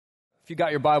If you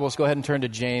got your Bibles, go ahead and turn to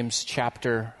James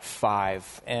chapter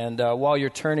 5. And while you're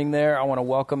turning there, I want to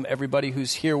welcome everybody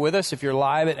who's here with us. If you're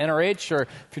live at NRH or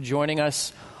if you're joining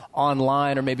us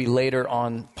online or maybe later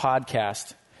on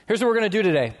podcast. Here's what we're going to do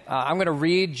today. I'm going to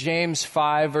read James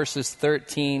 5 verses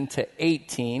 13 to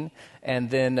 18, and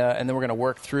then we're going to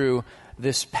work through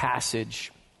this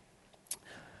passage.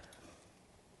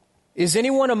 Is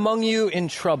anyone among you in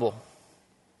trouble?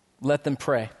 Let them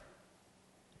pray.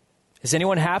 Is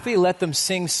anyone happy? Let them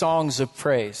sing songs of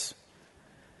praise.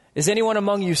 Is anyone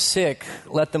among you sick?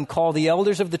 Let them call the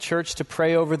elders of the church to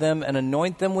pray over them and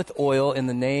anoint them with oil in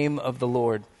the name of the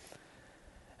Lord.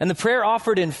 And the prayer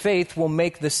offered in faith will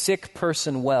make the sick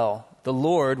person well. The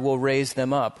Lord will raise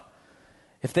them up.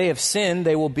 If they have sinned,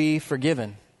 they will be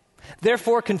forgiven.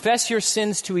 Therefore, confess your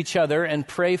sins to each other and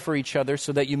pray for each other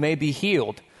so that you may be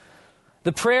healed.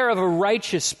 The prayer of a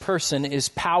righteous person is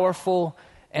powerful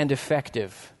and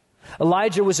effective.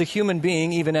 Elijah was a human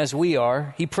being, even as we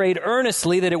are. He prayed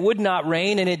earnestly that it would not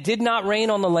rain, and it did not rain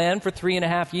on the land for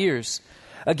 3.5 years.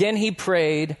 Again he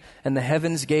prayed, and the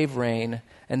heavens gave rain,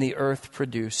 and the earth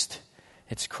produced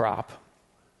its crop.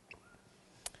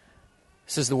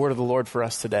 This is the word of the Lord for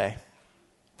us today.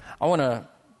 I want to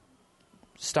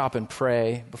stop and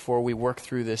pray before we work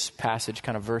through this passage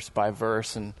kind of verse by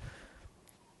verse. And,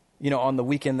 on the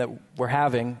weekend that we're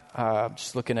having,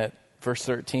 just looking at verse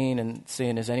 13 and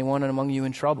saying, is anyone among you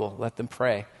in trouble? Let them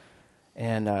pray.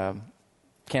 And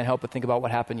can't help but think about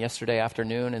what happened yesterday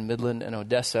afternoon in Midland and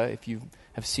Odessa. If you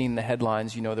have seen the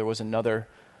headlines, there was another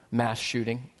mass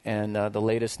shooting. And the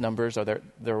latest numbers are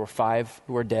there were 5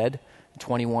 who are dead,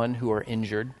 21 who are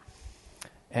injured.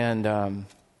 And I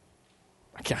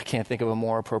can't think of a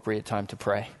more appropriate time to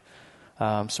pray.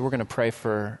 So we're going to pray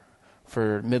for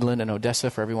Midland and Odessa,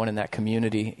 for everyone in that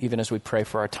community, even as we pray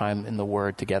for our time in the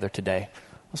Word together today.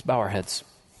 Let's bow our heads.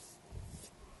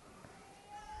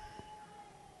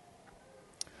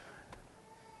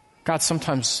 God,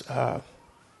 sometimes I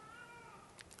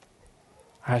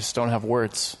just don't have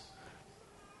words.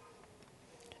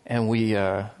 And we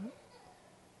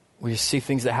see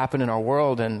things that happen in our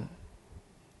world, and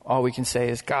all we can say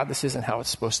is, God, this isn't how it's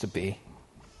supposed to be.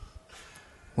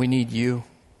 We need you.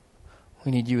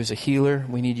 We need you as a healer.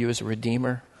 We need you as a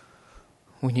redeemer.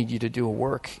 We need you to do a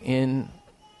work in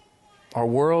our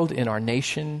world, in our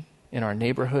nation, in our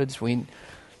neighborhoods. And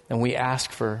we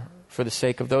ask for the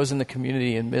sake of those in the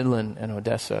community in Midland and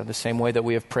Odessa, the same way that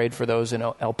we have prayed for those in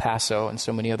El Paso and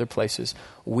so many other places.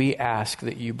 We ask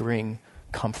that you bring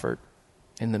comfort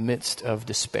in the midst of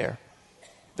despair,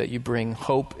 that you bring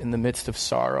hope in the midst of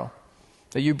sorrow,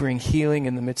 that you bring healing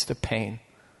in the midst of pain.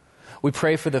 We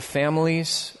pray for the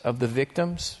families of the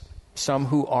victims, some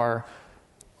who are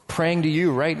praying to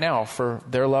you right now for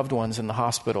their loved ones in the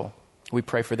hospital. We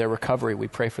pray for their recovery. We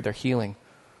pray for their healing.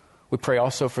 We pray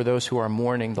also for those who are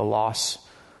mourning the loss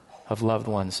of loved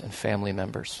ones and family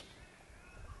members.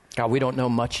 God, we don't know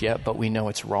much yet, but we know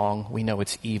it's wrong. We know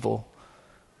it's evil.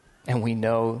 And we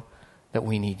know that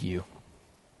we need you.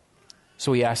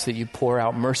 So we ask that you pour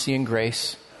out mercy and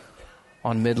grace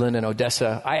on Midland and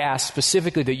Odessa. I ask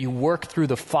specifically that you work through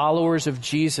the followers of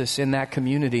Jesus in that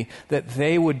community, that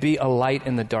they would be a light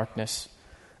in the darkness,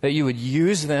 that you would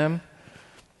use them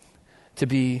to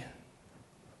be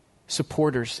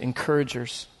supporters,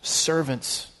 encouragers,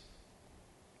 servants,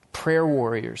 prayer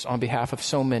warriors on behalf of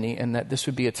so many, and that this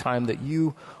would be a time that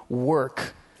you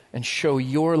work and show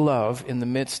your love in the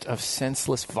midst of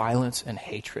senseless violence and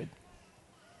hatred.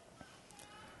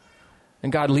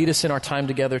 And God, lead us in our time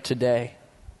together today.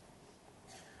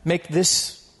 Make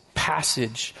this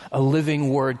passage a living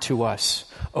word to us.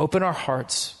 Open our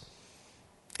hearts.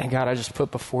 And God, I just put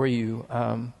before you,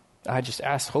 I just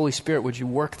ask, Holy Spirit, would you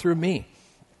work through me?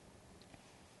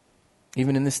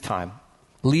 Even in this time.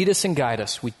 Lead us and guide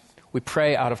us. We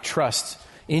pray out of trust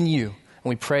in you. And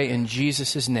we pray in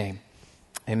Jesus' name.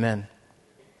 Amen.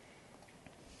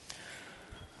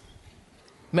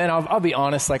 Man, I'll be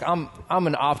honest. I'm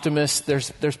an optimist.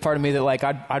 There's part of me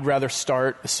that I'd rather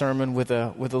start a sermon with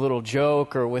a little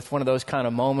joke or with one of those kind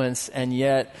of moments. And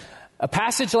yet, a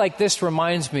passage like this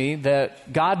reminds me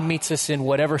that God meets us in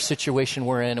whatever situation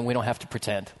we're in, and we don't have to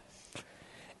pretend.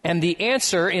 And the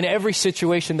answer in every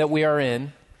situation that we are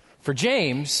in, for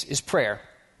James, is prayer.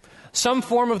 Some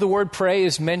form of the word pray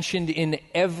is mentioned in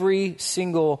every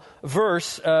single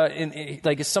verse,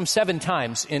 it's some 7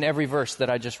 times in every verse that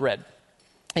I just read.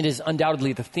 It is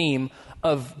undoubtedly the theme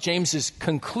of James's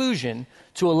conclusion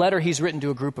to a letter he's written to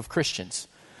a group of Christians.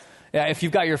 If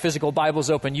you've got your physical Bibles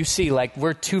open, you see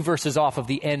we're 2 verses off of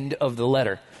the end of the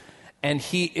letter. And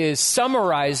he is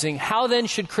summarizing how then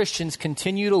should Christians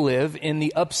continue to live in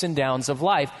the ups and downs of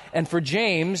life. And for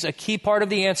James, a key part of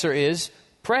the answer is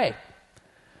pray.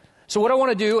 So what I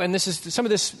want to do, and this is some of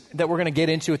this that we're going to get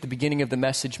into at the beginning of the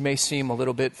message may seem a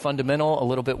little bit fundamental, a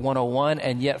little bit 101,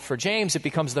 and yet for James it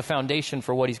becomes the foundation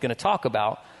for what he's going to talk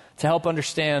about to help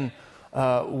understand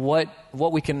to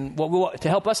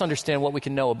help us understand what we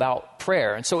can know about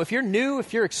prayer. And so if you're new,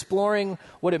 if you're exploring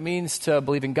what it means to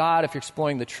believe in God, if you're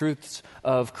exploring the truths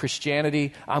of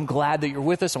Christianity, I'm glad that you're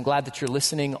with us. I'm glad that you're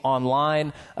listening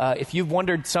online. If you've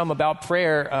wondered some about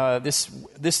prayer,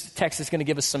 this text is going to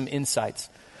give us some insights.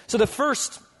 So the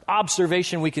first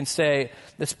observation we can say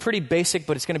that's pretty basic,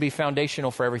 but it's going to be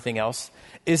foundational for everything else,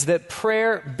 is that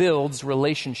prayer builds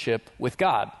relationship with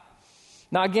God.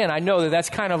 Now, again, I know that that's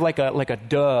kind of like a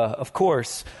duh, of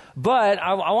course, but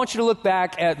I want you to look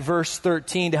back at verse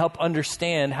 13 to help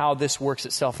understand how this works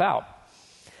itself out.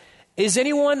 Is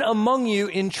anyone among you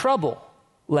in trouble?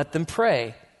 Let them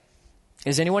pray.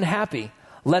 Is anyone happy?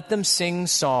 Let them sing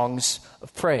songs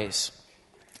of praise.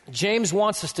 James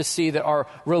wants us to see that our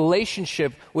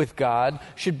relationship with God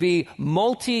should be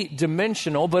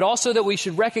multi-dimensional, but also that we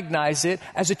should recognize it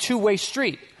as a two-way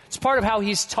street. It's part of how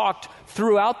he's talked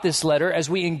throughout this letter as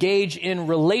we engage in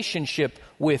relationship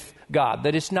with God,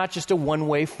 that it's not just a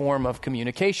one-way form of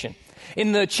communication.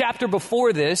 In the chapter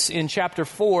before this, in chapter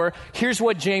 4, here's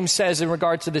what James says in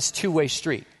regard to this two-way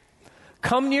street.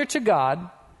 Come near to God,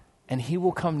 and he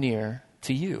will come near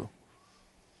to you.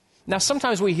 Now,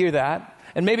 sometimes we hear that,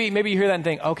 and maybe you hear that and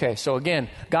think, okay, so again,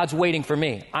 God's waiting for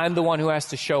me. I'm the one who has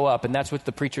to show up, and that's what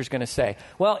the preacher's going to say.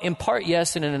 Well, in part,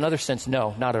 yes, and in another sense,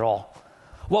 no, not at all.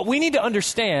 What we need to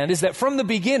understand is that from the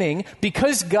beginning,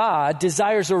 because God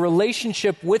desires a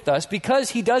relationship with us, because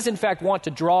he does in fact want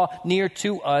to draw near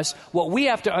to us, what we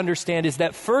have to understand is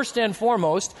that first and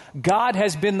foremost, God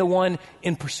has been the one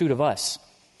in pursuit of us.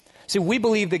 See, we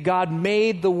believe that God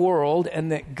made the world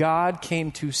and that God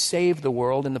came to save the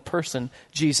world in the person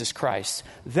Jesus Christ.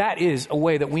 That is a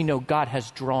way that we know God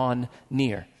has drawn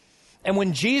near. And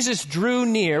when Jesus drew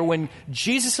near, when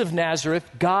Jesus of Nazareth,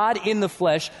 God in the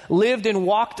flesh, lived and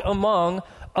walked among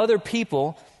other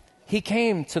people, he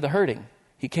came to the hurting.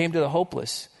 He came to the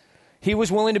hopeless. He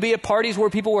was willing to be at parties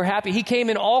where people were happy. He came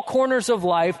in all corners of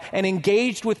life and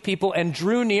engaged with people and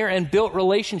drew near and built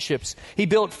relationships. He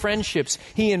built friendships.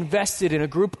 He invested in a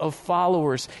group of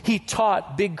followers. He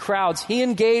taught big crowds. He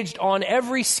engaged on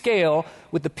every scale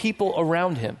with the people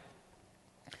around him.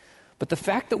 But the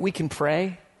fact that we can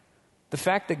pray, the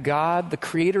fact that God, the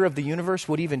creator of the universe,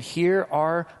 would even hear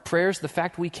our prayers, the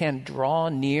fact we can draw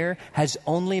near has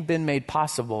only been made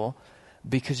possible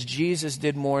because Jesus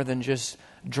did more than just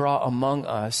draw among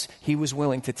us. He was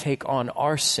willing to take on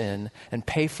our sin and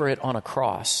pay for it on a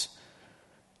cross.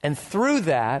 And through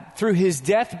that, through his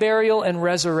death, burial, and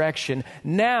resurrection,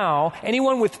 now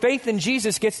anyone with faith in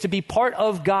Jesus gets to be part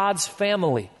of God's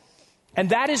family. And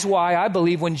that is why I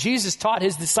believe when Jesus taught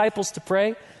his disciples to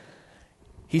pray,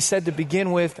 he said to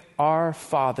begin with, Our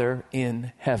Father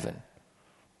in heaven.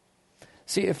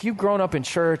 See, if you've grown up in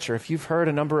church or if you've heard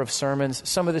a number of sermons,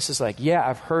 some of this is like, yeah,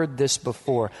 I've heard this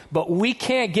before. But we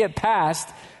can't get past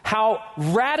how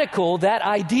radical that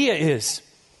idea is.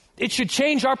 It should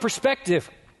change our perspective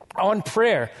on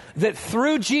prayer. That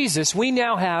through Jesus, we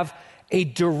now have a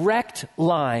direct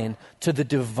line to the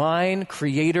divine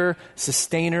creator,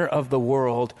 sustainer of the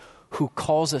world who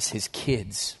calls us his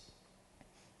kids.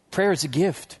 Prayer is a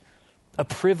gift, a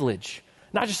privilege,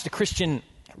 not just a Christian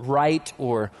right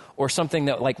or something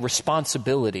that like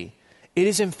responsibility. It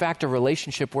is in fact a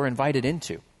relationship we're invited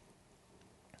into.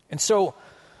 And so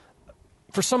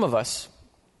for some of us,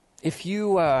 if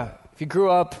you grew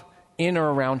up in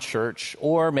or around church,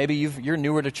 or maybe you're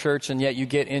newer to church and yet you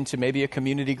get into maybe a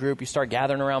community group, you start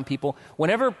gathering around people,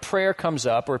 whenever prayer comes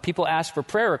up or people ask for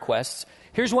prayer requests,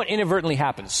 here's what inadvertently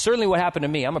happens. Certainly what happened to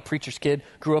me. I'm a preacher's kid,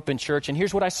 grew up in church, and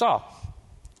here's what I saw.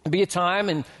 It'd be a time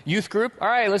in youth group. All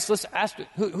right, let's ask,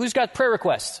 who's got prayer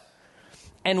requests?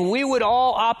 And we would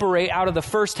all operate out of the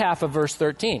first half of verse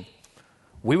 13.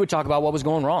 We would talk about what was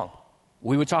going wrong.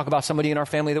 We would talk about somebody in our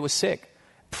family that was sick.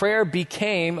 Prayer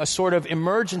became a sort of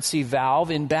emergency valve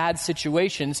in bad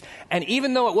situations. And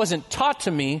even though it wasn't taught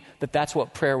to me that that's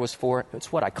what prayer was for,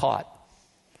 it's what I caught.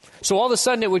 So all of a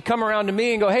sudden it would come around to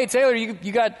me and go, hey, Taylor,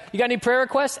 you got any prayer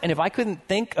requests? And if I couldn't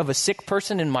think of a sick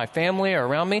person in my family or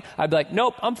around me, I'd be like,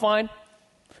 nope, I'm fine.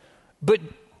 But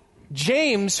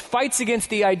James fights against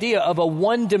the idea of a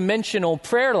one-dimensional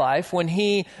prayer life when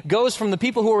he goes from the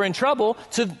people who are in trouble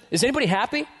to, is anybody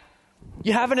happy?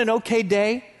 You having an okay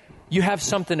day? You have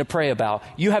something to pray about.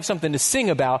 You have something to sing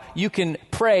about. You can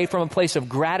pray from a place of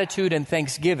gratitude and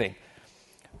thanksgiving.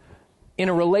 in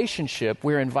a relationship,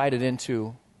 we're invited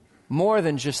into more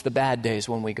than just the bad days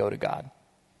when we go to God.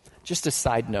 Just a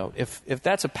side note, if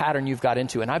that's a pattern you've got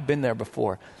into, and I've been there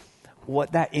before,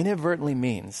 what that inadvertently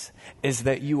means is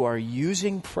that you are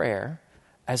using prayer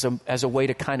as a way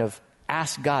to kind of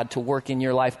ask God to work in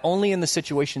your life only in the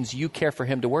situations you care for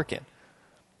him to work in.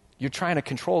 You're trying to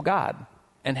control God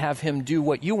and have him do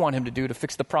what you want him to do to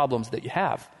fix the problems that you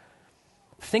have.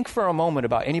 Think for a moment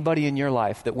about anybody in your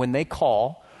life that when they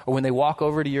call or when they walk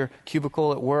over to your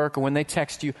cubicle at work or when they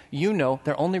text you, you know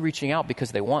they're only reaching out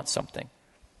because they want something.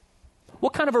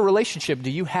 What kind of a relationship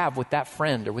do you have with that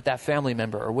friend or with that family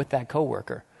member or with that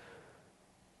coworker?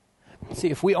 See,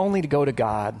 if we only go to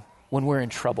God when we're in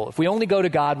trouble, if we only go to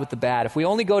God with the bad, if we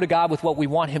only go to God with what we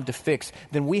want him to fix,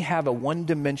 then we have a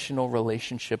one-dimensional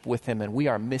relationship with him and we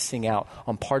are missing out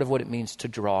on part of what it means to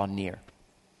draw near.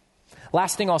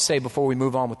 Last thing I'll say before we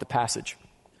move on with the passage.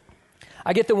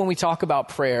 I get that when we talk about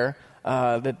prayer,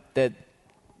 that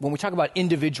when we talk about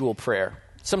individual prayer,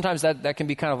 sometimes that can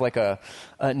be kind of like a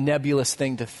nebulous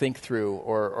thing to think through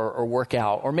or work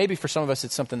out. Or maybe for some of us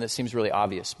it's something that seems really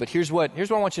obvious. But here's what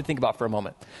I want you to think about for a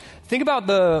moment. Think about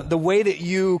the way that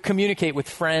you communicate with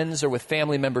friends or with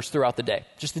family members throughout the day.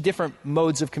 Just the different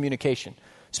modes of communication.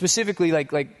 Specifically,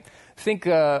 like think,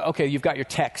 okay, you've got your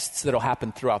texts that'll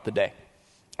happen throughout the day.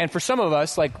 And for some of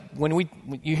us, like when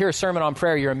you hear a sermon on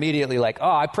prayer, you're immediately like, oh,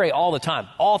 I pray all the time.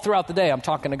 All throughout the day, I'm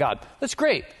talking to God. That's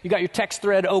great. You got your text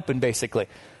thread open, basically.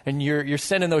 And you're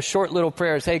sending those short little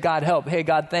prayers. Hey, God, help. Hey,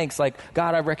 God, thanks. Like,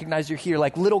 God, I recognize you're here.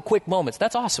 Like little quick moments.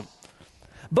 That's awesome.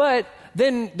 But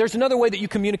then there's another way that you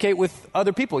communicate with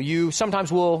other people. You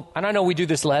sometimes will, and I know we do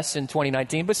this less in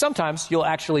 2019, but sometimes you'll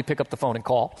actually pick up the phone and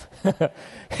call.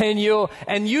 and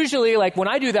usually, like when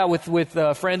I do that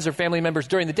with friends or family members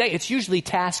during the day, it's usually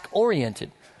task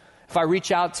oriented. If I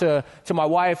reach out to my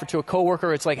wife or to a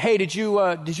coworker, it's like, hey, did you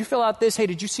fill out this? Hey,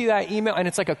 did you see that email? And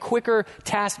it's like a quicker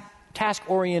task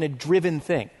oriented driven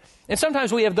thing. And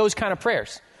sometimes we have those kind of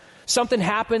prayers. Something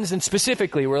happens and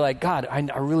specifically we're like, God, I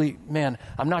really, man,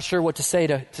 I'm not sure what to say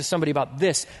to somebody about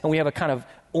this. And we have a kind of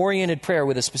oriented prayer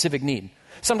with a specific need.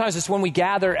 Sometimes it's when we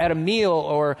gather at a meal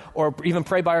or even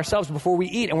pray by ourselves before we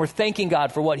eat and we're thanking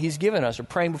God for what he's given us or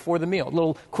praying before the meal. A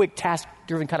little quick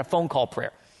task-driven kind of phone call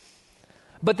prayer.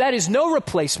 But that is no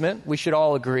replacement, we should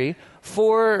all agree,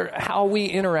 for how we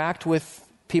interact with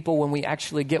people when we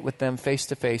actually get with them face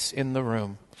to face in the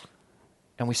room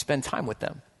and we spend time with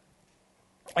them.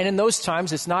 And in those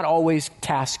times, it's not always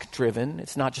task-driven.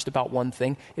 It's not just about one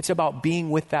thing. It's about being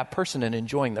with that person and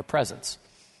enjoying their presence.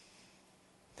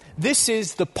 This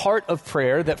is the part of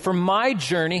prayer that for my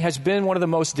journey has been one of the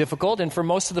most difficult. And for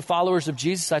most of the followers of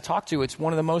Jesus I talk to, it's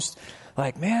one of the most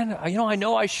like, man, I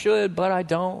know I should, but I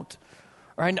don't.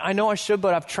 Or I know I should,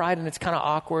 but I've tried and it's kind of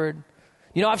awkward.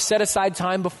 I've set aside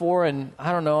time before and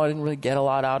I don't know, I didn't really get a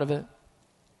lot out of it.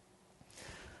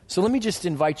 So let me just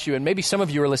invite you, and maybe some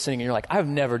of you are listening and you're like, I've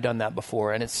never done that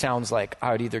before. And it sounds like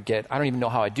I would either I don't even know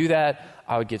how I do that.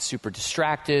 I would get super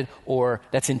distracted, or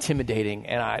that's intimidating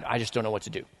and I just don't know what to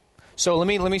do. So let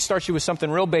me start you with something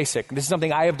real basic. This is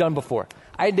something I have done before.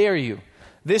 I dare you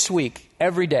this week,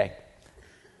 every day,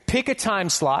 pick a time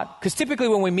slot. Because typically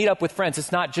when we meet up with friends,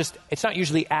 it's not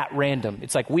usually at random.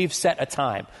 It's like we've set a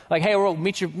time. Like, hey, we'll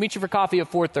meet you for coffee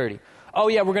at 4:30. Oh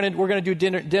yeah, we're gonna do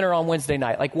dinner on Wednesday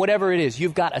night. Like whatever it is,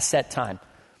 you've got a set time.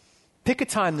 Pick a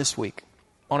time this week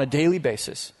on a daily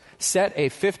basis. Set a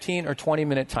 15 or 20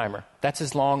 minute timer. That's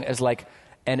as long as like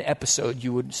an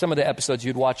episode some of the episodes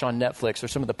you'd watch on Netflix or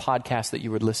some of the podcasts that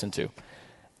you would listen to.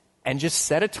 And just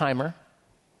set a timer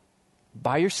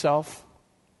by yourself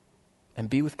and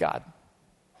be with God.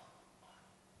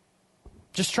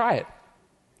 Just try it.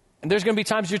 And there's going to be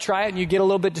times you try it and you get a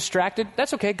little bit distracted.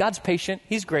 That's okay. God's patient.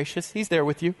 He's gracious. He's there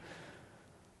with you.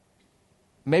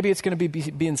 Maybe it's going to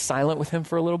be being silent with him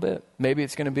for a little bit. Maybe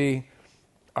it's going to be,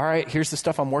 all right, here's the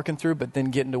stuff I'm working through, but then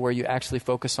getting to where you actually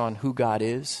focus on who God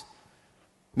is.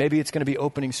 Maybe it's going to be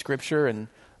opening scripture and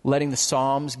letting the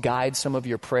Psalms guide some of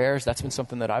your prayers. That's been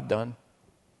something that I've done.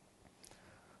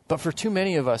 But for too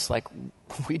many of us, like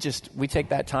we take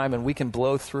that time and we can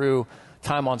blow through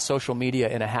time on social media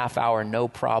in a half hour, no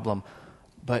problem.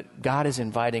 But God is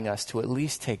inviting us to at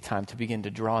least take time to begin to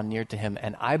draw near to him.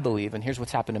 And I believe, and here's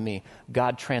what's happened to me,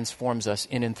 God transforms us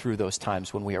in and through those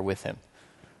times when we are with him.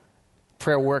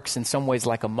 Prayer works in some ways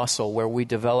like a muscle where we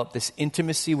develop this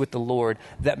intimacy with the Lord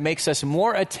that makes us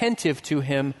more attentive to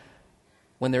him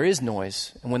when there is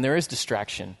noise and when there is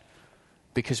distraction,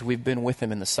 because we've been with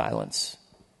him in the silence,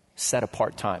 set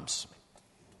apart times.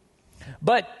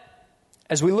 But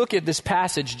as we look at this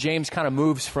passage, James kind of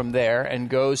moves from there and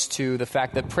goes to the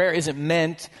fact that prayer isn't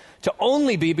meant to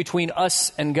only be between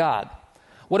us and God.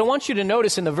 What I want you to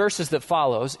notice in the verses that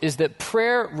follows is that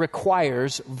prayer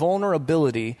requires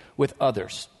vulnerability with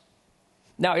others.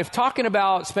 Now, if talking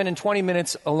about spending 20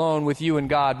 minutes alone with you and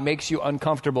God makes you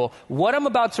uncomfortable, what I'm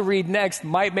about to read next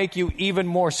might make you even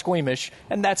more squeamish,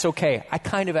 and that's okay. I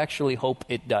kind of actually hope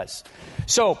it does.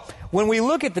 So, when we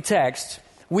look at the text,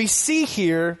 we see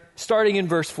here, starting in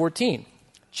verse 14,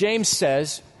 James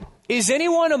says, "Is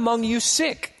anyone among you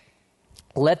sick?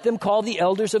 Let them call the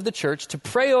elders of the church to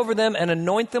pray over them and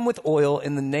anoint them with oil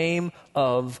in the name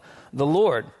of the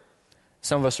Lord."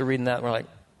 Some of us are reading that and we're like,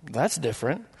 that's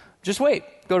different. Just wait.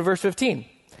 Go to verse 15.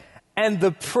 "And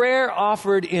the prayer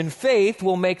offered in faith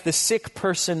will make the sick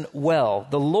person well.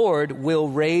 The Lord will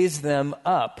raise them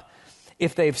up.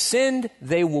 If they've sinned,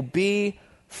 they will be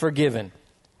forgiven."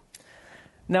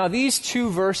 Now, these two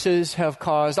verses have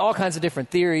caused all kinds of different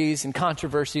theories and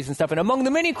controversies and stuff. And among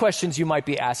the many questions you might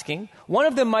be asking, one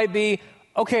of them might be,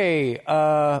 okay,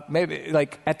 maybe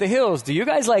like at the Hills, do you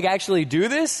guys like actually do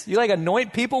this? You like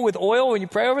anoint people with oil when you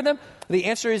pray over them? The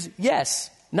answer is yes.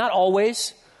 Not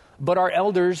always, but our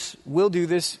elders will do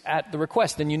this at the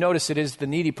request. And you notice it is the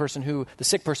the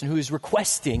sick person who is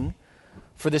requesting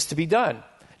for this to be done.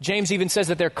 James even says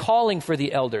that they're calling for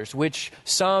the elders, which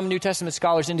some New Testament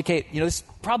scholars indicate, this is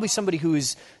probably somebody who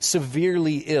is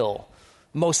severely ill,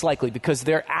 most likely, because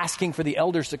they're asking for the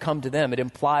elders to come to them. It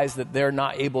implies that they're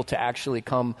not able to actually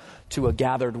come to a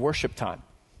gathered worship time.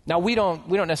 Now, we don't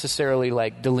necessarily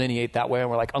like delineate that way, and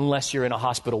we're like, unless you're in a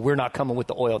hospital, we're not coming with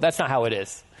the oil. That's not how it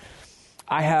is.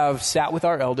 I have sat with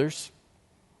our elders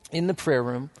in the prayer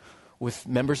room with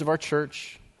members of our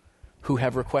church who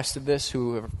have requested this,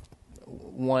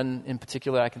 one in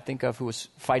particular I can think of who was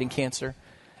fighting cancer,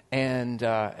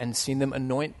 and seen them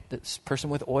anoint this person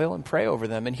with oil and pray over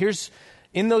them. And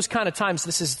in those kind of times,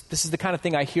 this is the kind of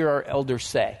thing I hear our elders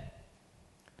say.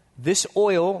 This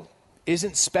oil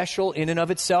isn't special in and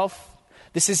of itself.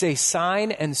 This is a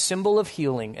sign and symbol of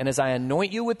healing. And as I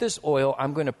anoint you with this oil,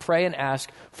 I'm going to pray and ask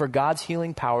for God's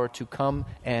healing power to come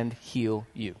and heal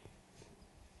you.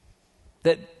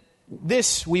 That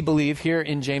this, we believe, here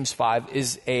in James 5,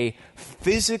 is a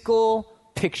physical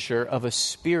picture of a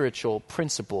spiritual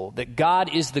principle. That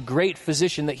God is the great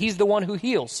physician, that He's the one who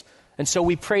heals. And so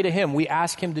we pray to Him. We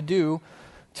ask Him to do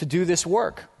this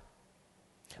work.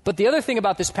 But the other thing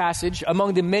about this passage,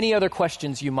 among the many other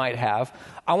questions you might have,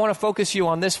 I want to focus you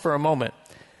on this for a moment.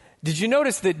 Did you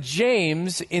notice that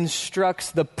James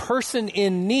instructs the person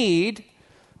in need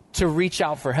to reach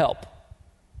out for help?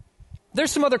 There's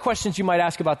some other questions you might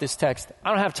ask about this text. I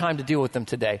don't have time to deal with them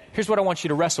today. Here's what I want you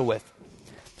to wrestle with.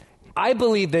 I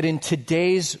believe that in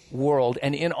today's world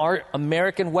and in our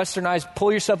American westernized,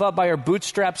 pull yourself up by your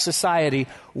bootstrap society,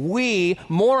 we,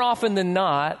 more often than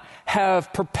not,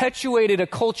 have perpetuated a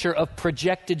culture of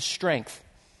projected strength.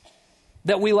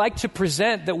 That we like to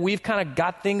present that we've kind of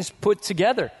got things put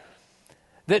together.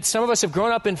 That some of us have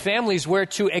grown up in families where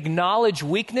to acknowledge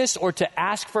weakness or to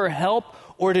ask for help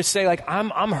or to say like,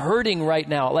 I'm hurting right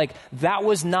now, like that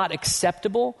was not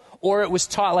acceptable. Or it was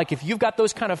taught like if you've got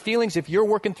those kind of feelings, if you're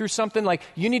working through something, like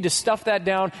you need to stuff that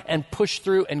down and push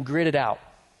through and grit it out.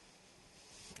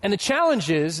 And the challenge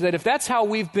is that if that's how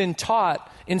we've been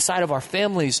taught inside of our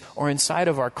families or inside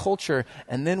of our culture,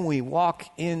 and then we walk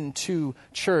into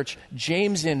church,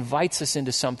 James invites us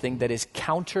into something that is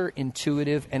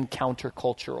counterintuitive and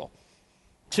countercultural.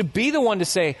 To be the one to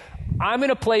say, I'm in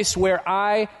a place where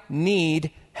I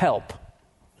need help.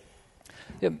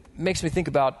 It makes me think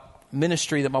about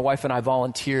ministry that my wife and I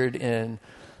volunteered in.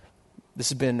 This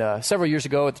has been several years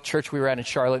ago at the church we were at in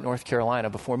Charlotte, North Carolina,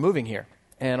 before moving here.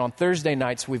 And on Thursday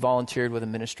nights, we volunteered with a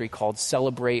ministry called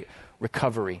Celebrate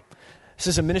Recovery. This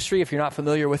is a ministry, if you're not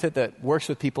familiar with it, that works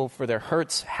with people for their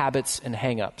hurts, habits, and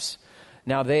hang-ups.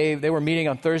 Now, they were meeting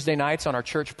on Thursday nights on our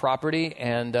church property,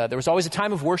 and there was always a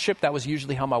time of worship. That was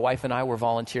usually how my wife and I were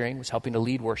volunteering, was helping to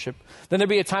lead worship. Then there'd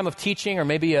be a time of teaching or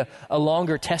maybe a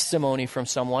longer testimony from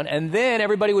someone, and then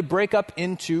everybody would break up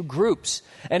into groups.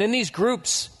 And in these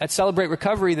groups at Celebrate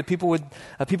Recovery, the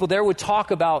people there would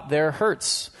talk about their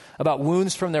hurts, about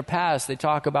wounds from their past. They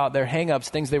talk about their hang-ups,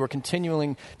 things they were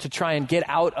continuing to try and get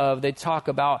out of. They talk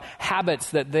about habits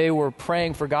that they were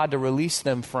praying for God to release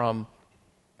them from.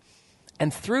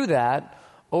 And through that,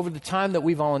 over the time that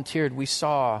we volunteered, we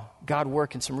saw God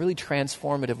work in some really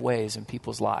transformative ways in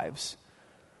people's lives.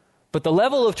 But the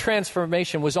level of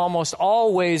transformation was almost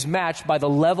always matched by the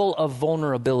level of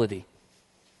vulnerability.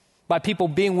 By people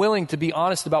being willing to be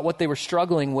honest about what they were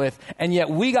struggling with. And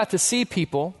yet we got to see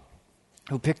people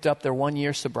who picked up their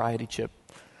 1-year sobriety chip.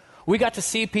 We got to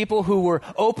see people who were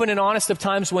open and honest of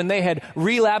times when they had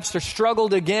relapsed or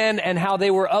struggled again and how they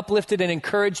were uplifted and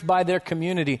encouraged by their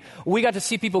community. We got to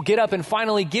see people get up and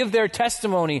finally give their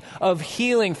testimony of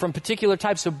healing from particular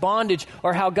types of bondage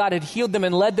or how God had healed them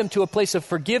and led them to a place of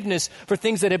forgiveness for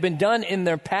things that had been done in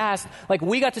their past. Like,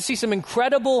 we got to see some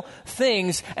incredible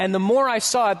things, and the more I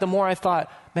saw it, the more I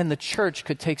thought, man, the church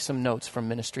could take some notes from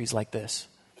ministries like this.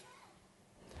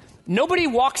 Nobody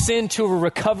walks into a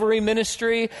recovery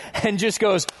ministry and just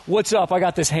goes, what's up? I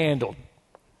got this handled.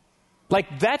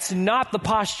 Like, that's not the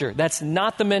posture. That's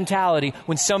not the mentality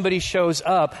when somebody shows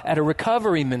up at a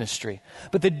recovery ministry.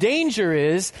 But the danger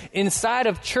is inside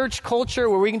of church culture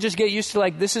where we can just get used to,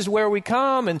 like, this is where we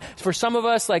come. And for some of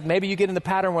us, like, maybe you get in the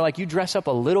pattern where, like, you dress up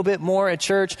a little bit more at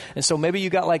church. And so maybe you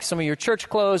got, like, some of your church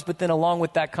clothes, but then along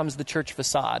with that comes the church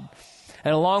facade.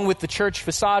 And along with the church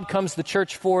facade comes the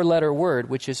church four-letter word,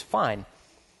 which is fine.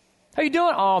 How you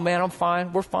doing? Oh, man, I'm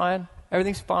fine. We're fine.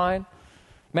 Everything's fine.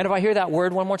 Man, if I hear that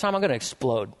word one more time, I'm going to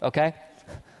explode, okay?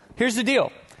 Here's the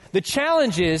deal. The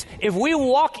challenge is, if we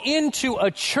walk into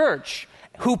a church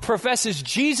who professes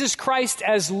Jesus Christ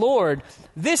as Lord,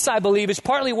 this, I believe, is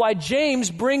partly why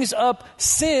James brings up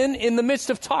sin in the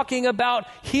midst of talking about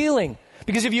healing.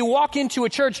 Because if you walk into a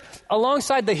church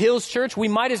alongside the Hills Church, we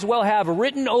might as well have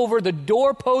written over the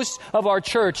doorposts of our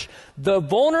church, the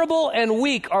vulnerable and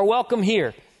weak are welcome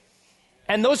here.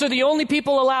 And those are the only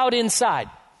people allowed inside.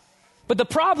 But the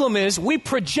problem is we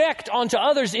project onto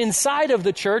others inside of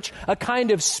the church a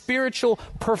kind of spiritual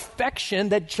perfection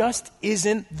that just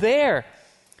isn't there.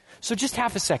 So just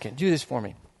half a second, do this for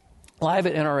me. Live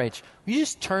at NRH, will you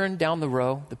just turn down the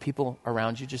row, the people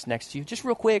around you, just next to you, just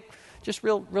real quick, just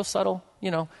real subtle,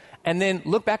 and then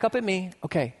look back up at me.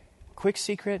 Okay, quick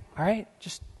secret, all right?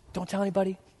 Just don't tell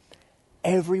anybody.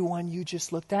 Everyone you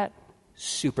just looked at,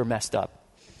 super messed up.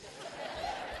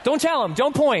 Don't tell them,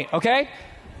 don't point, okay?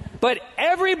 But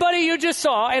everybody you just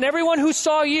saw and everyone who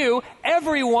saw you,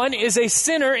 everyone is a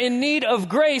sinner in need of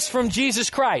grace from Jesus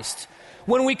Christ.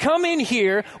 When we come in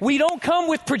here, we don't come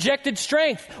with projected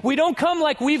strength. We don't come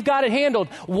like we've got it handled.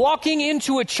 Walking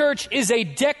into a church is a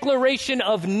declaration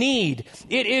of need.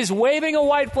 It is waving a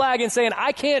white flag and saying,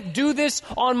 I can't do this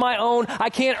on my own.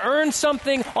 I can't earn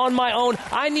something on my own.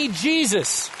 I need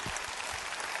Jesus.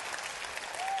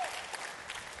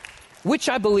 Which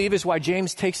I believe is why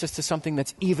James takes us to something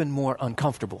that's even more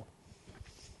uncomfortable.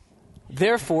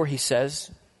 Therefore, he says,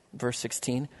 verse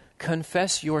 16,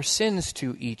 confess your sins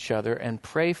to each other and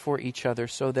pray for each other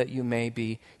so that you may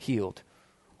be healed.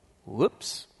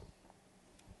 Whoops.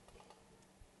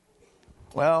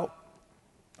 Well,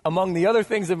 among the other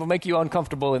things that will make you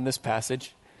uncomfortable in this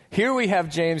passage, here we have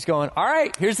James going, all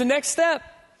right, here's the next step.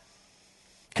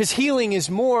 Because healing is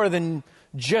more than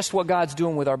just what God's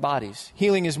doing with our bodies.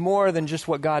 Healing is more than just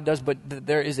what God does, but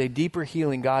there is a deeper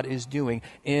healing God is doing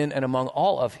in and among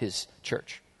all of his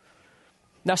church.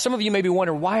 Now, some of you may be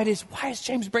wondering, why is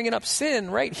James bringing up sin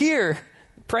right here,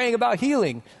 praying about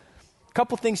healing? A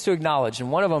couple things to acknowledge,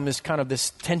 and one of them is kind of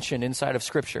this tension inside of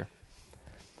Scripture.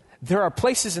 There are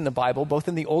places in the Bible, both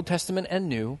in the Old Testament and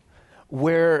New,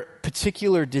 where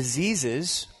particular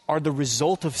diseases are the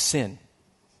result of sin.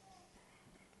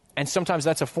 And sometimes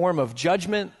that's a form of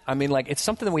judgment. I mean, like, it's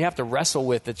something that we have to wrestle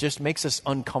with that just makes us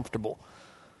uncomfortable.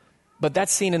 But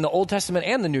that's seen in the Old Testament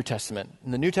and the New Testament.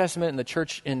 In the New Testament, in the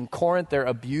church in Corinth, they're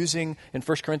abusing, in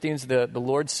 1 Corinthians, the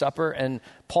Lord's Supper. And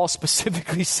Paul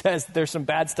specifically says there's some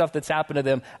bad stuff that's happened to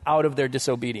them out of their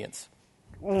disobedience.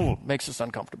 Makes us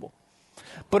uncomfortable.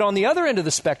 But on the other end of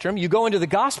the spectrum, you go into the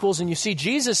Gospels and you see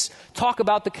Jesus talk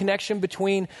about the connection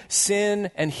between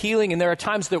sin and healing. And there are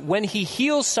times that when he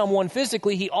heals someone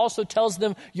physically, he also tells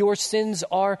them, your sins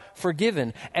are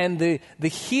forgiven. And the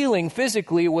healing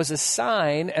physically was a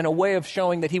sign and a way of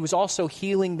showing that he was also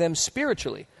healing them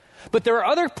spiritually. But there are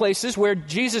other places where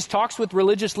Jesus talks with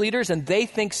religious leaders and they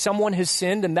think someone has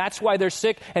sinned and that's why they're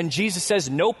sick. And Jesus says,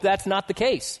 nope, that's not the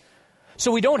case.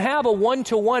 So we don't have a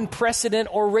one-to-one precedent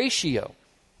or ratio.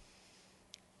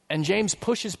 And James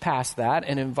pushes past that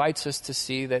and invites us to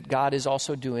see that God is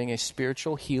also doing a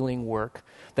spiritual healing work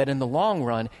that in the long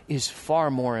run is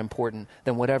far more important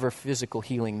than whatever physical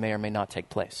healing may or may not take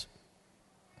place.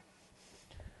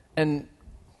 And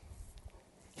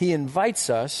he invites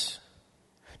us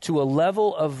to a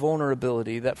level of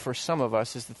vulnerability that for some of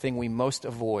us is the thing we most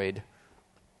avoid,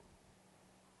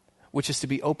 which is to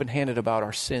be open-handed about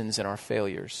our sins and our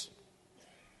failures.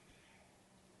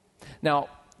 Now,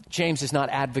 James is not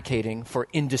advocating for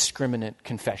indiscriminate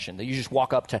confession, that you just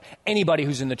walk up to anybody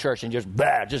who's in the church and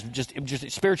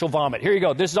just spiritual vomit. Here you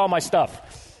go. This is all my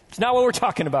stuff. It's not what we're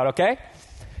talking about, okay?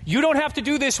 You don't have to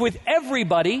do this with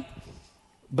everybody,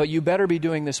 but you better be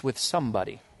doing this with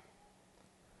somebody.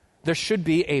 There should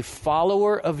be a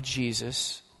follower of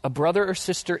Jesus, a brother or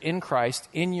sister in Christ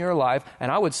in your life.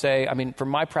 And I would say, from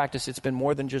my practice, it's been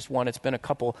more than just one. It's been a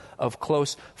couple of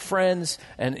close friends.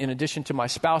 And in addition to my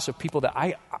spouse, of people that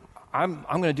I'm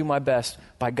going to do my best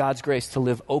by God's grace to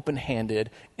live open-handed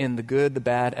in the good, the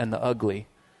bad, and the ugly.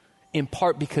 In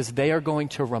part because they are going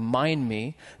to remind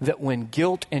me that when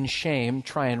guilt and shame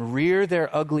try and rear their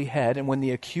ugly head, and when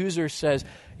the accuser says,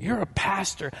 you're a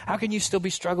pastor, how can you still be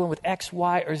struggling with X,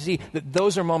 Y, or Z? That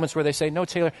those are moments where they say, no,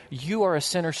 Taylor, you are a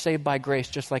sinner saved by grace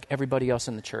just like everybody else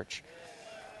in the church.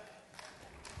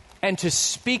 And to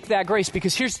speak that grace,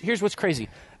 because here's what's crazy.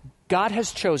 God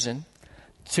has chosen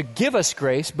to give us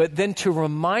grace, but then to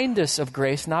remind us of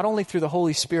grace, not only through the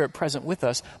Holy Spirit present with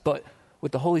us, but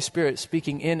with the Holy Spirit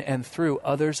speaking in and through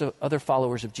other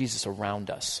followers of Jesus around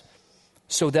us,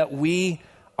 so that we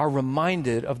are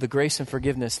reminded of the grace and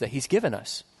forgiveness that he's given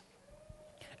us.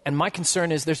 And my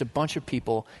concern is there's a bunch of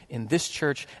people in this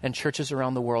church and churches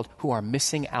around the world who are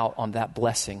missing out on that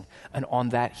blessing and on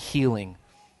that healing.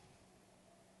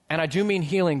 And I do mean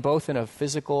healing both in a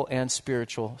physical and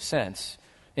spiritual sense.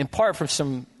 In part from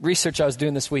some research I was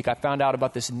doing this week, I found out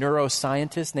about this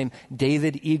neuroscientist named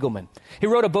David Eagleman. He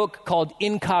wrote a book called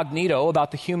Incognito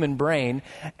about the human brain,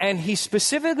 and he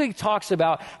specifically talks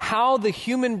about how the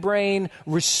human brain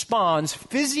responds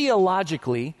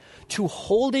physiologically to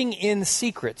holding in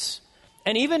secrets.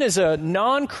 And even as a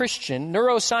non-Christian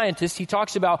neuroscientist, he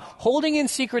talks about holding in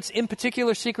secrets, in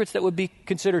particular secrets that would be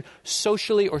considered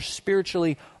socially or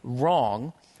spiritually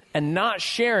wrong, and not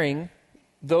sharing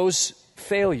those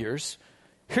failures.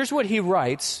 Here's what he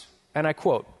writes, and I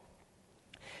quote,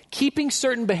 "Keeping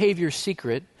certain behavior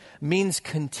secret means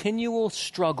continual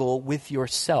struggle with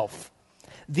yourself.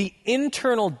 The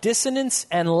internal dissonance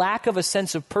and lack of a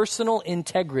sense of personal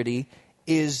integrity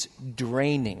is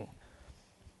draining."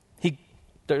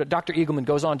 Dr. Eagleman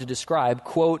goes on to describe,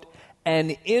 quote,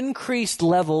 "an increased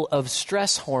level of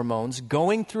stress hormones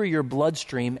going through your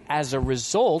bloodstream as a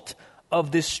result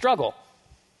of this struggle."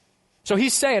 So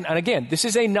he's saying, and again, this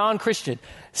is a non-Christian,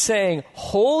 saying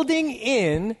holding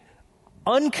in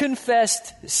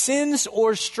unconfessed sins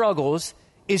or struggles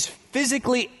is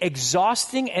physically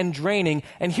exhausting and draining.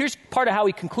 And here's part of how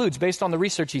he concludes based on the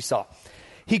research he saw.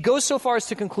 He goes so far as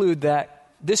to conclude that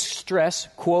this stress,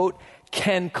 quote,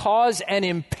 "can cause an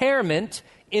impairment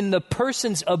in the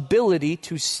person's ability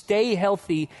to stay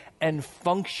healthy and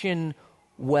function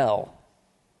well."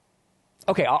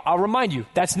 Okay, I'll remind you,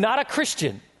 that's not a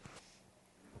Christian.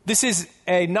 This is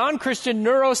a non-Christian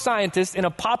neuroscientist in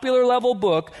a popular level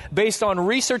book based on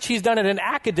research he's done at an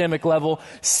academic level,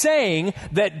 saying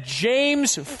that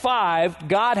James 5,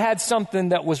 God had something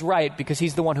that was right because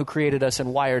he's the one who created us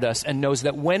and wired us and knows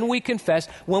that when we confess,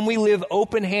 when we live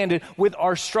open-handed with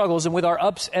our struggles and with our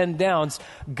ups and downs,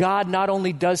 God not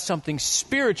only does something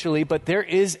spiritually, but there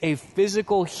is a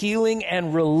physical healing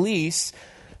and release.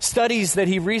 Studies that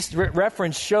he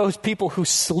referenced shows people who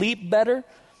sleep better,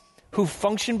 who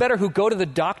function better, who go to the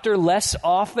doctor less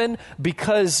often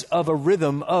because of a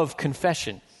rhythm of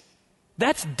confession.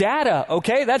 That's data,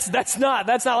 okay? That's not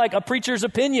like a preacher's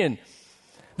opinion.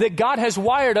 That God has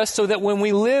wired us so that when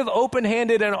we live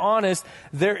open-handed and honest,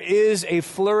 there is a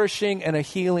flourishing and a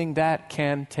healing that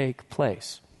can take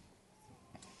place.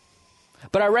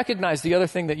 But I recognize the other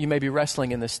thing that you may be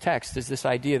wrestling in this text is this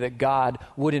idea that God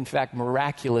would in fact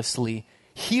miraculously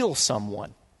heal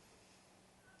someone.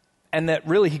 And that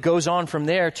really he goes on from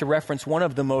there to reference one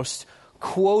of the most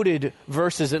quoted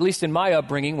verses, at least in my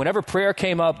upbringing. Whenever prayer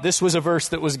came up, this was a verse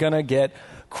that was going to get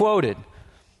quoted.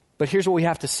 But here's what we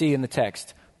have to see in the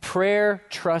text. Prayer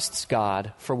trusts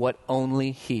God for what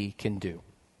only he can do.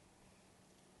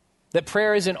 That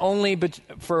prayer isn't only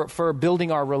for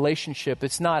building our relationship.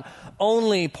 It's not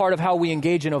only part of how we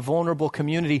engage in a vulnerable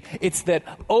community. It's that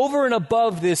over and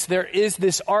above this, there is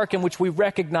this arc in which we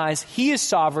recognize he is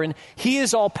sovereign, he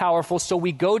is all-powerful, so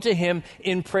we go to him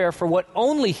in prayer for what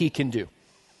only he can do.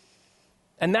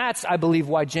 And that's, I believe,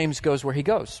 why James goes where he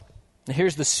goes. And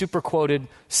here's the super quoted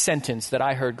sentence that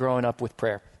I heard growing up with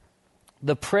prayer.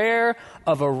 "The prayer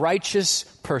of a righteous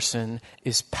person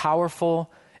is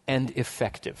powerful and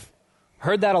effective."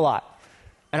 Heard that a lot.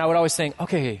 And I would always think,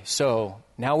 okay, so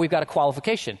now we've got a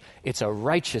qualification. It's a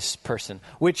righteous person,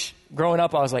 which growing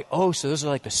up, I was like, oh, so those are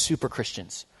like the super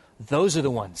Christians. Those are the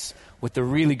ones with the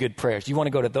really good prayers. You want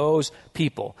to go to those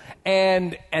people.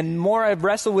 And the more I've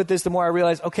wrestled with this, the more I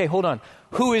realize, okay, hold on.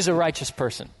 Who is a righteous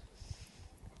person?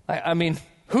 I mean,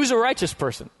 who's a righteous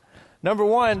person? Number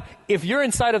one, if you're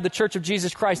inside of the Church of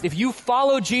Jesus Christ, if you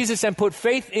follow Jesus and put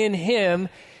faith in him,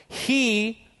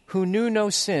 he who knew no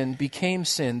sin became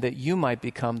sin that you might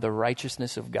become the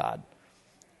righteousness of God.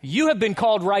 You have been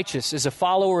called righteous as a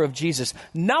follower of Jesus,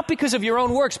 not because of your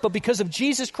own works, but because of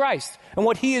Jesus Christ and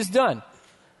what he has done.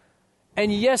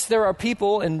 And yes, there are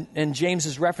people, and James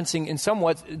is referencing in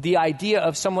somewhat the idea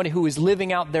of someone who is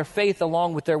living out their faith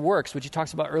along with their works, which he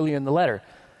talks about earlier in the letter.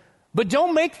 But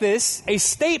don't make this a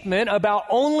statement about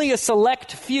only a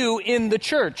select few in the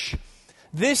church.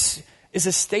 This is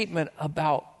a statement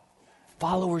about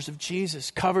followers of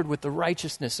Jesus covered with the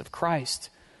righteousness of Christ.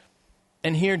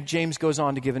 And here James goes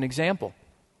on to give an example.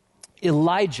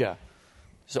 Elijah,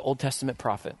 who's an Old Testament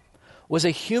prophet, was a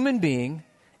human being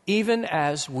even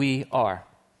as we are.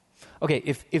 Okay,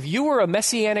 if you were a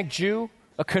Messianic Jew,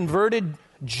 a converted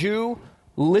Jew,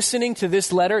 listening to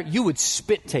this letter, you would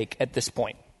spit take at this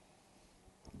point.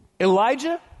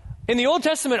 Elijah? In the Old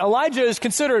Testament, Elijah is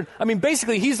considered,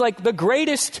 basically he's like the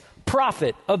greatest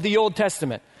prophet of the Old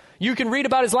Testament. You can read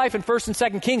about his life in 1st and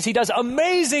 2nd Kings. He does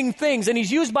amazing things, and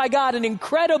he's used by God in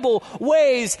incredible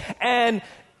ways. And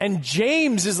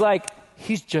James is like,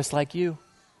 he's just like you.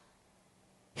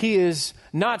 He is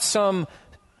not some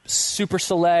super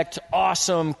select,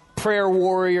 awesome prayer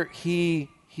warrior. He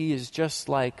is just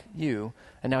like you.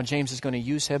 And now James is going to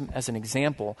use him as an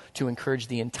example to encourage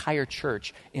the entire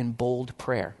church in bold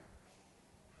prayer.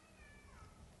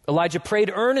 Elijah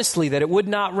prayed earnestly that it would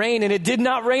not rain, and it did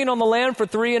not rain on the land for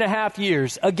 3.5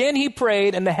 years. Again he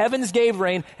prayed, and the heavens gave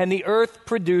rain, and the earth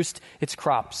produced its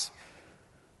crops.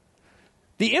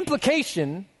 The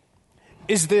implication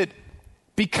is that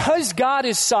because God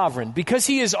is sovereign, because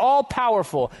he is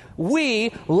all-powerful,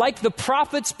 we, like the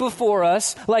prophets before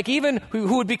us, like even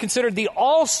who would be considered the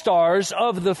all-stars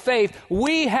of the faith,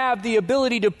 we have the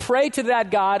ability to pray to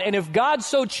that God, and if God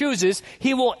so chooses,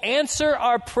 he will answer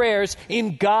our prayers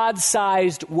in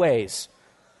God-sized ways.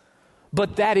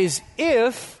 But that is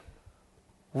if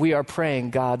we are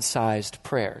praying God-sized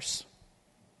prayers.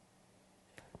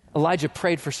 Elijah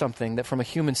prayed for something that from a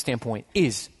human standpoint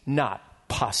is not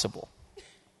possible.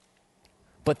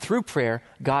 But through prayer,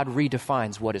 God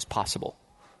redefines what is possible.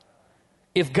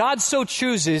 If God so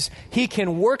chooses, he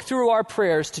can work through our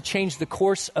prayers to change the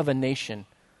course of a nation,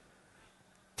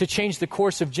 to change the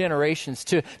course of generations,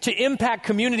 to impact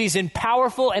communities in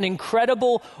powerful and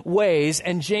incredible ways.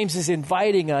 And James is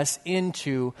inviting us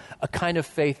into a kind of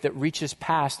faith that reaches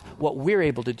past what we're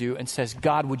able to do and says,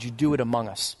 God, would you do it among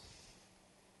us?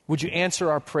 Would you answer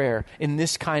our prayer in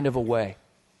this kind of a way?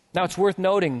 Now, it's worth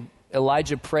noting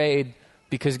Elijah prayed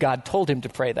because God told him to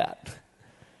pray that.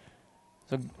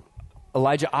 So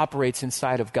Elijah operates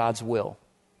inside of God's will.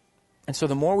 And so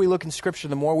the more we look in Scripture,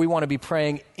 the more we want to be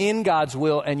praying in God's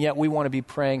will, and yet we want to be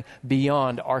praying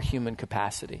beyond our human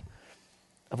capacity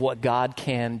of what God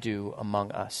can do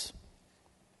among us.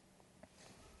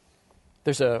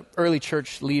 There's an early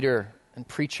church leader and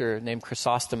preacher named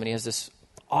Chrysostom, and he has this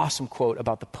awesome quote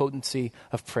about the potency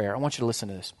of prayer. I want you to listen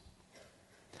to this.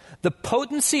 The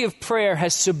potency of prayer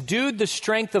has subdued the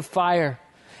strength of fire.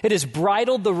 It has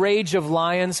bridled the rage of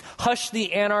lions, hushed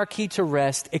the anarchy to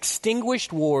rest,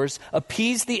 extinguished wars,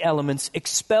 appeased the elements,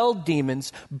 expelled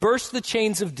demons, burst the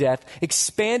chains of death,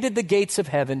 expanded the gates of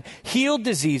heaven, healed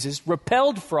diseases,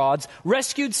 repelled frauds,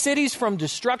 rescued cities from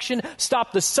destruction,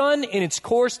 stopped the sun in its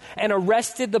course, and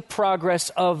arrested the progress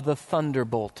of the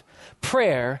thunderbolt.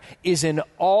 Prayer is an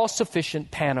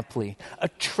all-sufficient panoply, a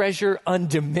treasure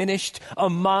undiminished, a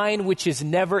mind which is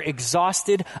never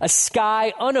exhausted, a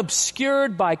sky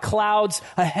unobscured by clouds,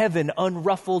 a heaven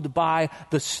unruffled by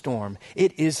the storm.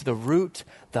 It is the root,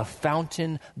 the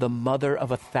fountain, the mother of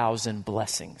 1,000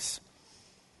 blessings.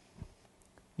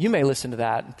 You may listen to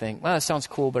that and think, well, that sounds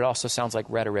cool, but it also sounds like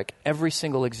rhetoric. Every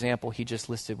single example he just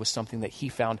listed was something that he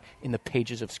found in the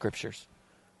pages of Scriptures.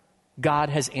 God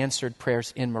has answered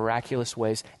prayers in miraculous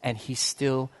ways, and he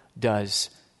still does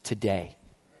today.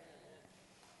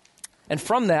 And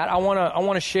from that, I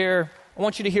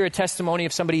want you to hear a testimony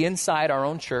of somebody inside our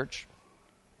own church.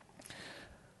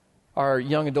 Our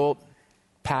young adult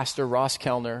pastor, Ross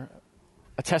Kellner,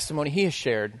 a testimony he has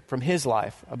shared from his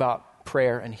life about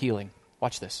prayer and healing.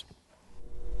 Watch this.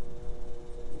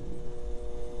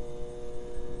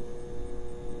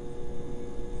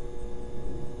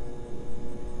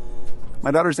 My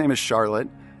daughter's name is Charlotte,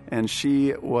 and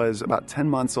she was about 10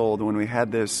 months old when we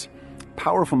had this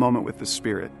powerful moment with the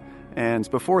Spirit. And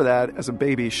before that, as a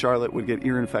baby, Charlotte would get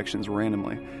ear infections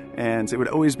randomly. And it would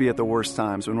always be at the worst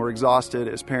times. When we're exhausted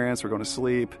as parents, we're going to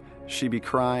sleep, she'd be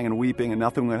crying and weeping and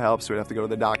nothing would help, so we'd have to go to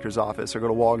the doctor's office or go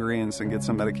to Walgreens and get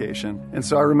some medication. And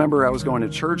so I remember I was going to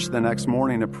church the next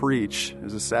morning to preach. It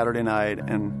was a Saturday night,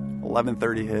 and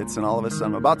 11:30 hits, and all of a sudden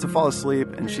I'm about to fall asleep,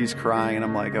 and she's crying, and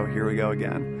I'm like, oh, here we go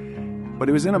again. But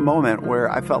it was in a moment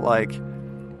where I felt like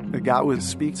that God would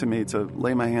speak to me to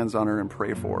lay my hands on her and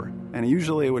pray for her. And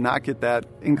usually I would not get that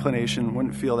inclination,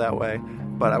 wouldn't feel that way.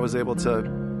 But I was able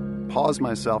to pause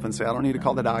myself and say, I don't need to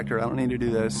call the doctor. I don't need to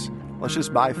do this. Let's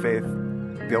just, by faith,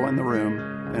 go in the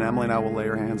room, and Emily and I will lay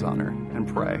our hands on her and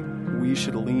pray. We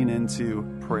should lean into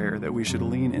prayer, that we should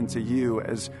lean into you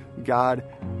as God,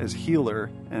 as healer,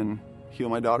 and heal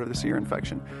my daughter this ear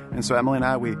infection. And so Emily and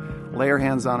I, we lay our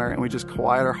hands on her, and we just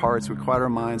quiet our hearts, we quiet our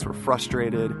minds, we're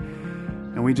frustrated,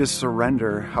 and we just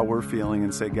surrender how we're feeling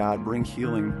and say, God, bring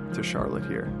healing to Charlotte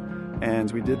here. And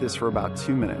we did this for about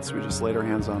 2 minutes. We just laid our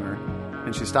hands on her,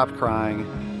 and she stopped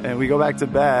crying, and we go back to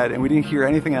bed, and we didn't hear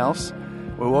anything else.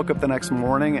 We woke up the next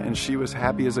morning, and she was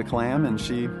happy as a clam, and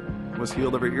she was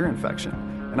healed of her ear infection.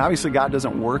 And obviously God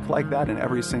doesn't work like that in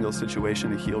every single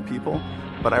situation to heal people,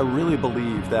 but I really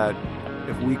believe that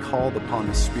if we called upon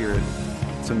the Spirit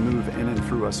to move in and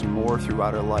through us more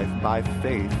throughout our life by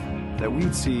faith, that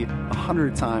we'd see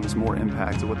 100 times more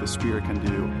impact of what the Spirit can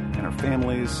do in our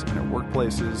families, in our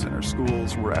workplaces, in our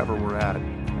schools, wherever we're at,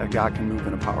 that God can move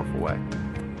in a powerful way.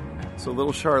 So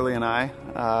little Charlie and I,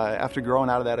 after growing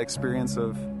out of that experience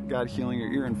of God healing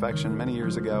your ear infection many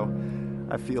years ago,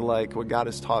 I feel like what God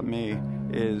has taught me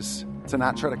is to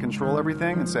not try to control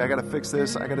everything and say, I got to fix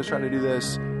this, I got to try to do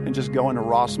this, and just go into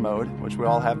Ross mode, which we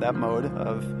all have that mode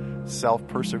of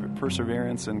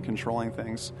self-perseverance and controlling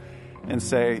things, and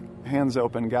say, hands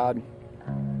open, God,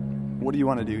 what do you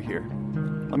want to do here?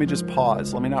 Let me just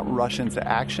pause. Let me not rush into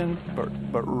action,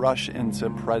 but rush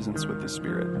into presence with the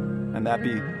Spirit. And that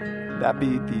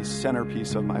be the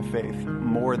centerpiece of my faith,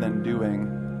 more than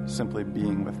doing simply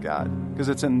being with God. Because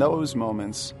it's in those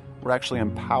moments we're actually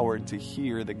empowered to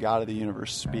hear the God of the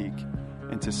universe speak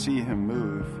and to see him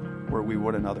move where we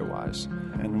wouldn't otherwise.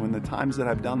 And when the times that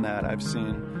I've done that, I've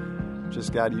seen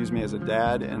just God use me as a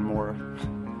dad in more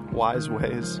wise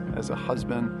ways, as a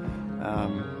husband,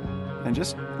 and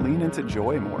just lean into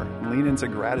joy more, lean into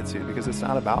gratitude, because it's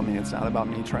not about me. It's not about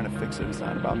me trying to fix it. It's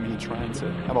not about me trying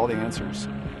to have all the answers,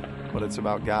 but it's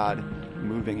about God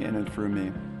moving in and through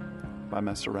me by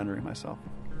my surrendering myself.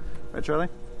 Right, Charlie?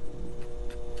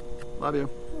 Love you.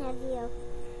 Love you.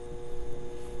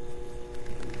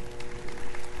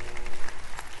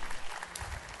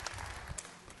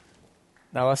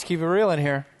 Now let's keep it real in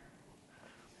here.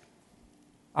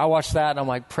 I watched that and I'm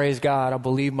like, praise God. I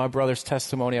believe my brother's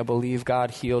testimony. I believe God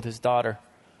healed his daughter.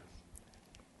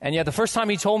 And yet the first time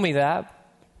he told me that,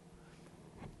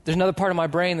 there's another part of my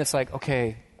brain that's like,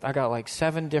 okay, I got like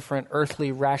 7 different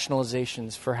earthly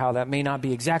rationalizations for how that may not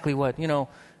be exactly what, and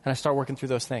I start working through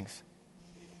those things.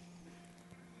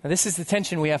 Now, this is the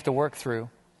tension we have to work through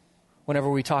whenever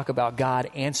we talk about God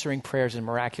answering prayers in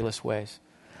miraculous ways.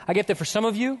 I get that for some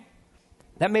of you,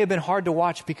 that may have been hard to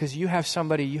watch because you have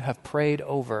somebody you have prayed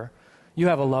over. You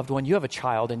have a loved one, you have a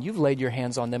child, and you've laid your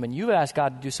hands on them, and you've asked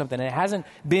God to do something, and it hasn't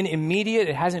been immediate,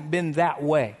 it hasn't been that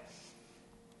way.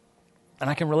 And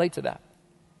I can relate to that.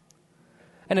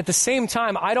 And at the same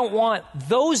time, I don't want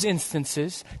those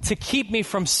instances to keep me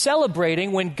from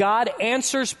celebrating when God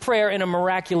answers prayer in a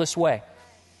miraculous way.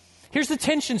 Here's the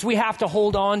tensions we have to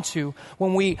hold on to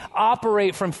when we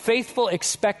operate from faithful,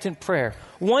 expectant prayer.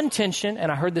 One tension,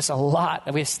 and I heard this a lot,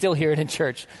 and we still hear it in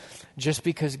church, just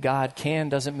because God can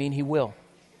doesn't mean he will.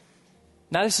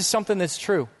 Now, this is something that's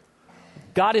true.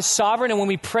 God is sovereign, and when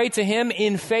we pray to him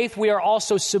in faith, we are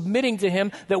also submitting to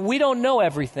him that we don't know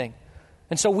everything.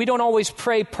 And so we don't always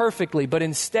pray perfectly, but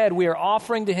instead we are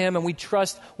offering to him and we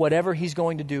trust whatever he's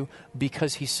going to do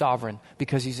because he's sovereign,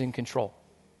 because he's in control.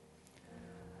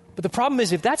 But the problem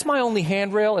is, if that's my only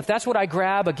handrail, if that's what I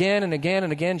grab again and again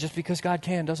and again, just because God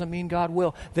can doesn't mean God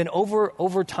will, then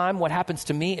over time what happens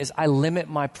to me is I limit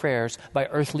my prayers by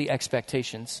earthly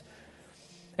expectations.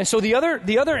 And so the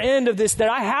other end of this that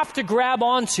I have to grab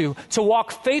onto to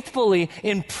walk faithfully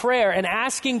in prayer and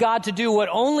asking God to do what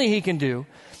only he can do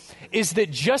is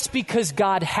that just because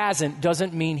God hasn't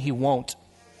doesn't mean he won't.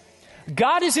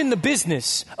 God is in the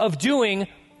business of doing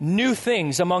new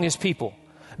things among his people.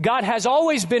 God has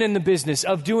always been in the business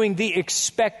of doing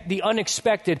the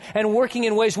unexpected and working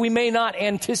in ways we may not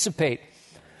anticipate.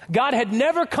 God had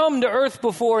never come to earth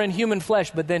before in human flesh,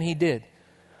 but then he did.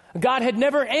 God had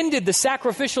never ended the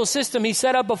sacrificial system he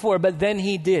set up before, but then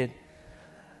he did.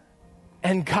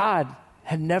 And God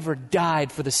had never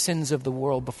died for the sins of the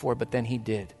world before, but then he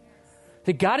did.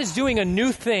 That God is doing a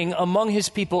new thing among his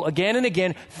people again and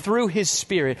again through his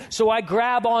Spirit. So I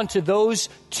grab onto those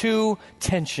two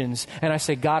tensions and I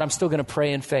say, God, I'm still going to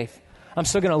pray in faith. I'm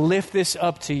still going to lift this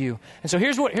up to you. And so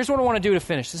here's what I want to do to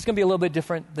finish. This is going to be a little bit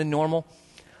different than normal.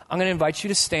 I'm going to invite you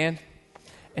to stand.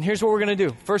 And here's what we're going to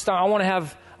do. First, I want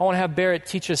to have Barrett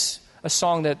teach us a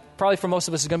song that probably for most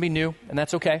of us is going to be new, and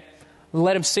that's okay.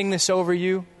 Let him sing this over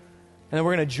you, and then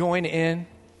we're going to join in.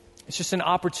 It's just an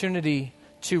opportunity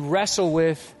to wrestle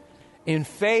with, in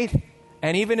faith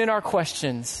and even in our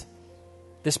questions,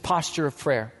 this posture of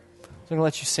prayer. So I'm going to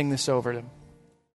let you sing this over them.